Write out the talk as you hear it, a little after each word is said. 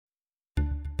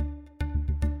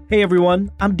Hey everyone,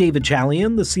 I'm David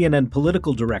Chalian, the CNN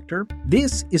political director.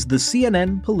 This is the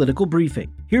CNN Political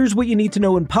Briefing. Here's what you need to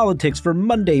know in politics for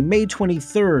Monday, May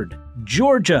 23rd.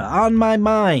 Georgia on my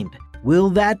mind. Will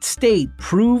that state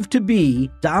prove to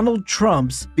be Donald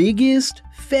Trump's biggest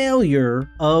failure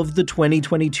of the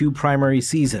 2022 primary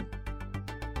season?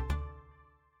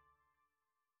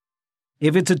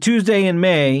 If it's a Tuesday in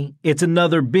May, it's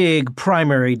another big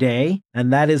primary day,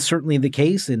 and that is certainly the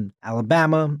case in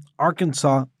Alabama,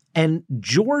 Arkansas, and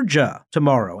Georgia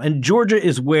tomorrow. And Georgia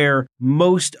is where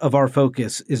most of our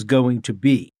focus is going to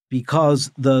be, because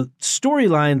the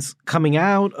storylines coming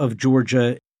out of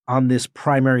Georgia on this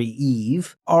primary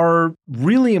eve are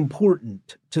really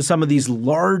important to some of these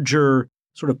larger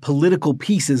sort of political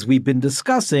pieces we've been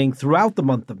discussing throughout the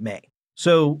month of May.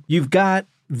 So you've got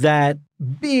that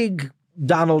big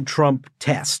Donald Trump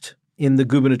test in the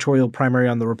gubernatorial primary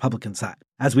on the Republican side.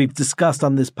 As we've discussed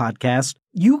on this podcast,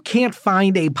 you can't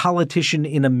find a politician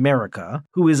in America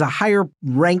who is a higher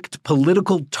ranked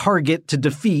political target to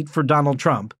defeat for Donald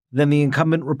Trump than the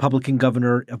incumbent Republican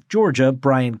governor of Georgia,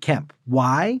 Brian Kemp.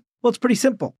 Why? Well, it's pretty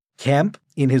simple. Kemp,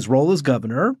 in his role as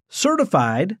governor,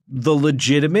 certified the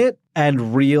legitimate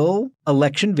and real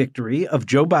election victory of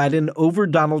Joe Biden over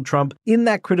Donald Trump in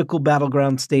that critical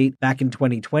battleground state back in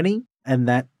 2020, and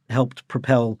that helped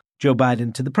propel Joe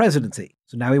Biden to the presidency.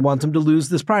 So now he wants him to lose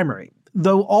this primary.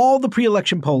 Though all the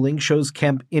pre-election polling shows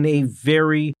Kemp in a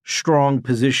very strong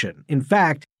position. In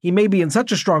fact, he may be in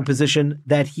such a strong position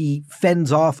that he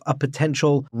fends off a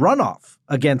potential runoff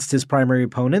against his primary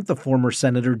opponent, the former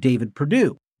Senator David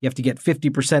Perdue. You have to get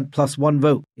 50% plus one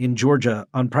vote in Georgia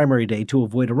on primary day to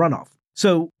avoid a runoff.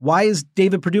 So why is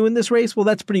David Perdue in this race? Well,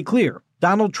 that's pretty clear.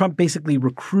 Donald Trump basically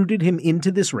recruited him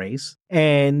into this race,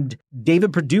 and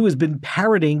David Perdue has been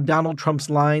parroting Donald Trump's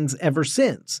lines ever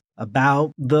since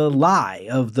about the lie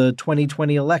of the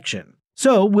 2020 election.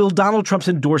 So will Donald Trump's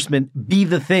endorsement be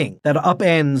the thing that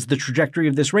upends the trajectory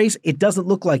of this race? It doesn't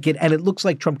look like it, and it looks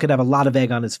like Trump could have a lot of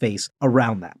egg on his face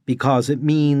around that, because it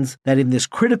means that in this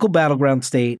critical battleground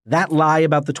state, that lie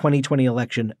about the 2020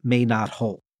 election may not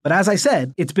hold. But as I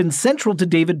said, it's been central to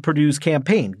David Perdue's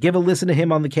campaign. Give a listen to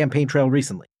him on the campaign trail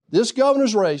recently. This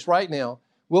governor's race right now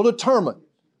will determine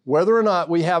whether or not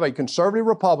we have a conservative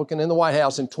Republican in the White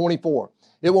House in 24.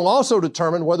 It will also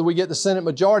determine whether we get the Senate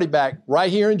majority back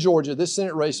right here in Georgia. This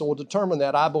Senate race will determine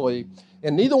that, I believe.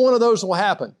 And neither one of those will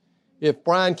happen if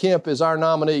Brian Kemp is our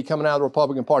nominee coming out of the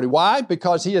Republican Party. Why?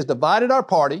 Because he has divided our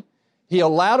party. He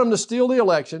allowed them to steal the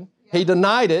election. He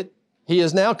denied it. He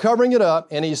is now covering it up,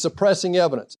 and he's suppressing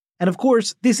evidence. And of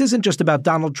course, this isn't just about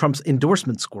Donald Trump's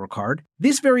endorsement scorecard.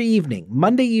 This very evening,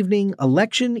 Monday evening,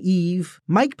 election eve,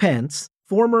 Mike Pence,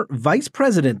 former vice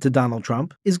president to Donald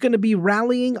Trump, is going to be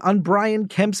rallying on Brian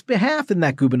Kemp's behalf in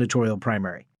that gubernatorial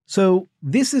primary. So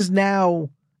this is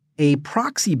now a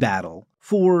proxy battle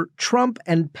for Trump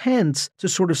and Pence to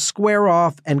sort of square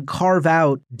off and carve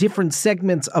out different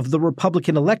segments of the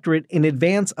Republican electorate in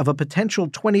advance of a potential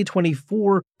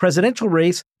 2024 presidential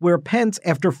race where Pence,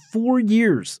 after 4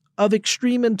 years of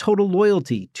extreme and total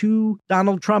loyalty to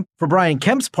Donald Trump, for Brian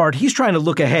Kemp's part, he's trying to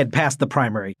look ahead past the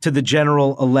primary to the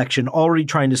general election, already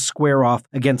trying to square off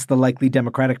against the likely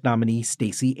Democratic nominee,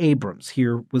 Stacey Abrams.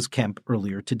 Here was Kemp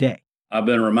earlier today. I've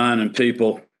been reminding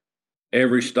people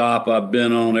every stop I've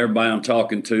been on, everybody I'm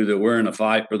talking to, that we're in a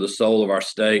fight for the soul of our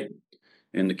state.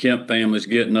 And the Kemp family's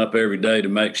getting up every day to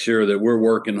make sure that we're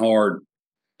working hard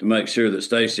to make sure that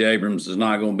Stacey Abrams is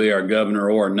not going to be our governor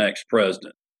or our next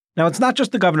president. Now, it's not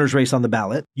just the governor's race on the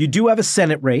ballot. You do have a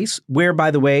Senate race where,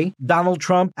 by the way, Donald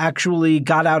Trump actually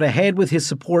got out ahead with his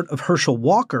support of Herschel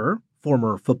Walker,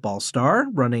 former football star,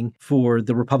 running for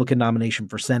the Republican nomination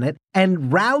for Senate,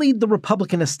 and rallied the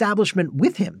Republican establishment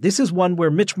with him. This is one where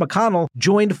Mitch McConnell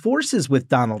joined forces with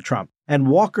Donald Trump. And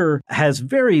Walker has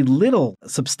very little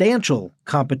substantial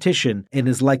competition and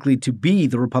is likely to be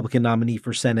the Republican nominee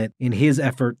for Senate in his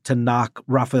effort to knock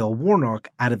Raphael Warnock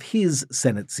out of his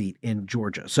Senate seat in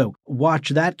Georgia. So watch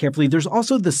that carefully. There's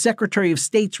also the Secretary of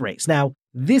State's race. Now,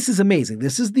 this is amazing.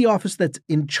 This is the office that's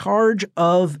in charge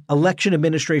of election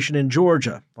administration in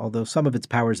Georgia, although some of its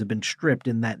powers have been stripped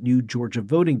in that new Georgia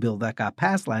voting bill that got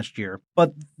passed last year.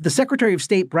 But the Secretary of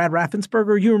State, Brad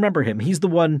Raffensperger, you remember him. He's the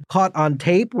one caught on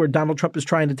tape where Donald Trump is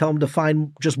trying to tell him to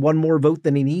find just one more vote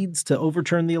than he needs to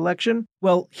overturn the election.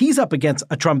 Well, he's up against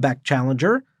a Trump-backed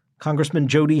challenger, Congressman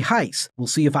Jody Hice. We'll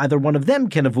see if either one of them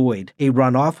can avoid a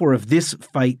runoff or if this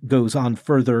fight goes on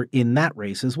further in that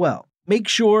race as well. Make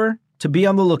sure to be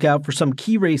on the lookout for some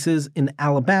key races in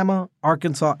Alabama,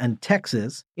 Arkansas, and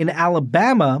Texas. In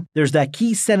Alabama, there's that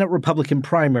key Senate Republican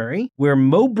primary where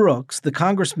Mo Brooks, the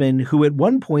congressman who at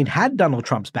one point had Donald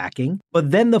Trump's backing,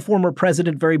 but then the former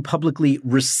president very publicly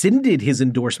rescinded his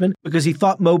endorsement because he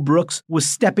thought Mo Brooks was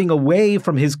stepping away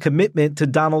from his commitment to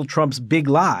Donald Trump's big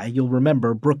lie. You'll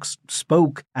remember Brooks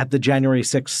spoke at the January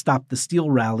 6th Stop the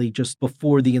Steal rally just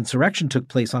before the insurrection took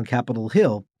place on Capitol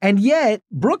Hill. And yet,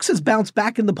 Brooks has bounced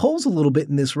back in the polls a little bit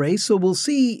in this race, so we'll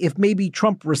see if maybe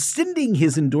Trump rescinding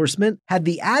his endorsement had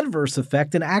the adverse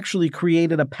effect and actually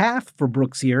created a path for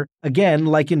Brooks here. Again,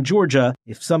 like in Georgia,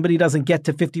 if somebody doesn't get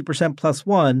to 50% plus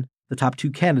one, the top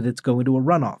two candidates go into a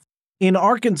runoff. In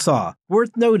Arkansas,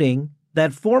 worth noting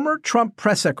that former Trump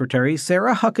press secretary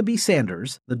Sarah Huckabee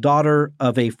Sanders, the daughter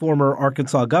of a former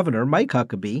Arkansas governor, Mike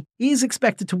Huckabee, is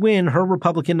expected to win her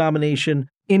Republican nomination.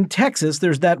 In Texas,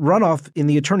 there's that runoff in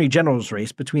the attorney general's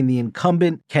race between the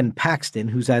incumbent Ken Paxton,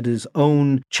 who's had his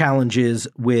own challenges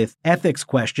with ethics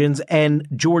questions, and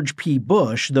George P.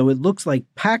 Bush, though it looks like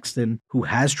Paxton, who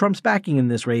has Trump's backing in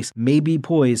this race, may be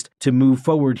poised to move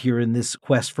forward here in this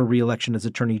quest for re-election as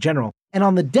attorney general. And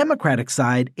on the Democratic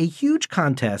side, a huge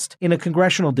contest in a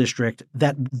congressional district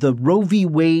that the Roe v.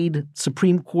 Wade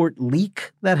Supreme Court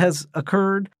leak that has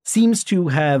occurred seems to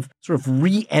have sort of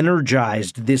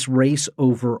re-energized this race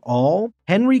overall.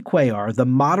 Henry Cuellar, the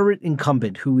moderate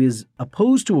incumbent who is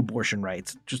opposed to abortion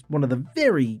rights, just one of the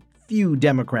very few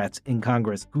Democrats in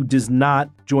Congress who does not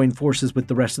join forces with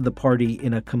the rest of the party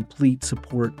in a complete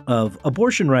support of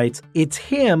abortion rights. It's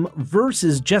him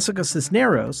versus Jessica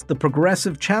Cisneros, the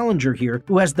progressive challenger here,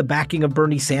 who has the backing of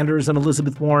Bernie Sanders and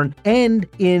Elizabeth Warren, and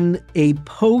in a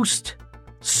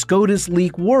post-SCOTUS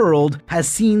leak world has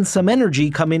seen some energy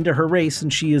come into her race,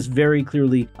 and she is very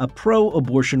clearly a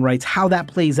pro-abortion rights. How that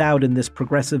plays out in this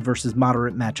progressive versus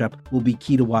moderate matchup will be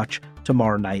key to watch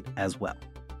tomorrow night as well.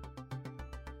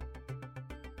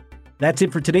 That's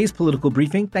it for today's political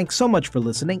briefing. Thanks so much for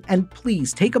listening, and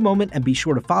please take a moment and be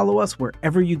sure to follow us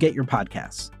wherever you get your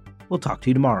podcasts. We'll talk to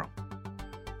you tomorrow.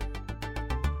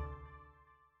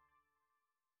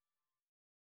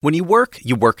 When you work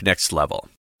next level.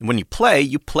 And when you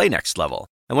play next level.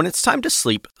 And when it's time to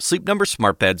sleep, Sleep Number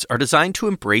smart beds are designed to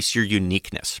embrace your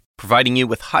uniqueness, providing you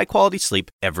with high-quality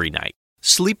sleep every night.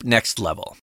 Sleep next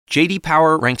level. J.D.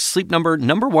 Power ranks Sleep Number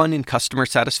 #1 in customer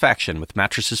satisfaction with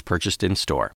mattresses purchased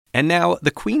in-store. And now,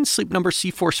 the Queen Sleep Number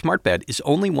C4 smart bed is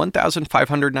only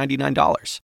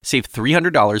 $1,599. Save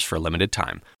 $300 for a limited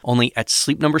time, only at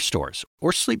Sleep Number stores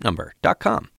or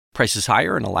sleepnumber.com. Prices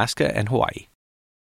higher in Alaska and Hawaii.